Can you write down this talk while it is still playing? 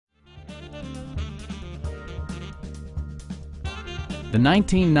the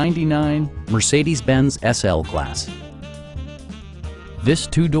 1999 Mercedes-Benz SL Class. This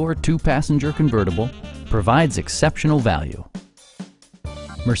two-door, two-passenger convertible provides exceptional value.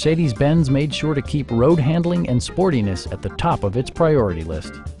 Mercedes-Benz made sure to keep road handling and sportiness at the top of its priority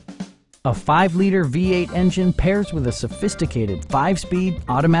list. A 5-liter V8 engine pairs with a sophisticated 5-speed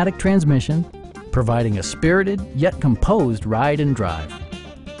automatic transmission, providing a spirited yet composed ride and drive.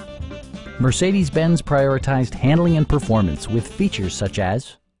 Mercedes-Benz prioritized handling and performance with features such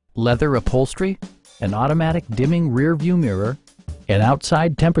as leather upholstery, an automatic dimming rear-view mirror, an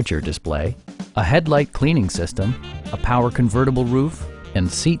outside temperature display, a headlight cleaning system, a power convertible roof,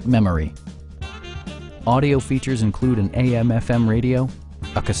 and seat memory. Audio features include an AM/FM radio,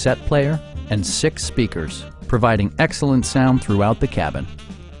 a cassette player, and 6 speakers, providing excellent sound throughout the cabin.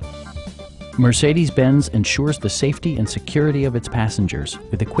 Mercedes-Benz ensures the safety and security of its passengers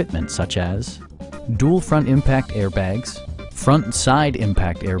with equipment such as dual front impact airbags, front and side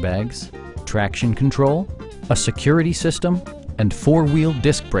impact airbags, traction control, a security system, and 4-wheel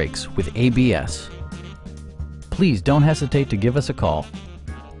disc brakes with ABS. Please don't hesitate to give us a call.